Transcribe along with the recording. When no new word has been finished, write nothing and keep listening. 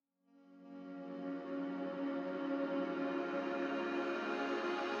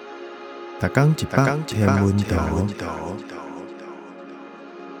逐工一百天文图，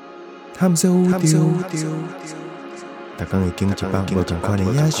探索宇宙。逐工会经一百无同款的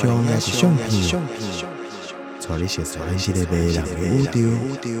影像也是相片，带你熟悉咱这个迷人的宇宙。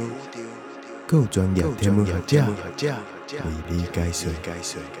还有专业天文学者为你解说。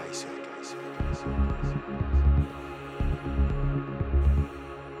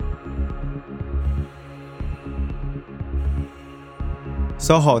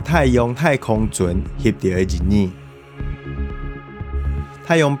SOHO 太阳太空船翕到的日子，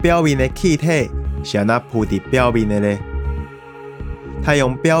太阳表面的气体是安怎浮伫表面的呢？太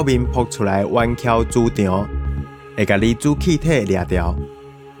阳表面扑出来圆球磁场，会甲离子气体掠掉，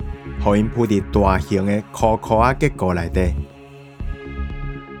互因浮伫大型的壳壳结构内底。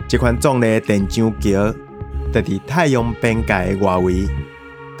这款壮丽的电浆桥，就伫太阳边界的外围，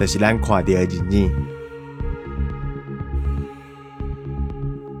就是咱看到的日子。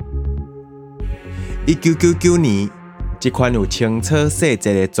1999年，这款有清楚细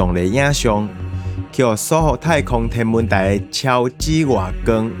节的壮丽影像，去予SOHO太空天文台的超紫外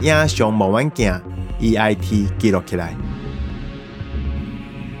光影像望远镜 EIT 记录起来。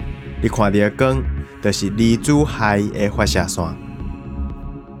你看到的光，就是离子氦的发射线。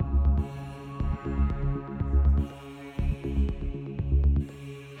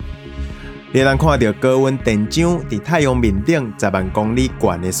你能看到高温电浆伫太阳面顶10万公里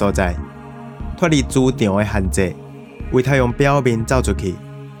高的所在。脱离磁场的限制，为太阳表面走出去，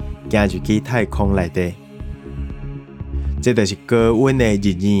行入去太空内底。这就是高温的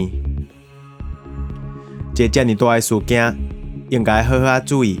日子。这遮尔大的事件，应该好好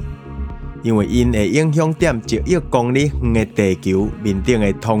注意，因为因会影响点1亿公里远的地球面顶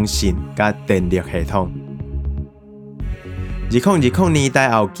的通讯甲电力系统。2020年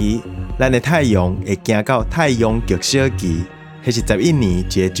代后期，咱的太阳会行到太阳极小期，迄是11年一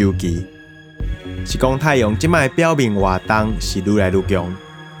个周期。是讲太阳即摆表面活动是愈来愈强，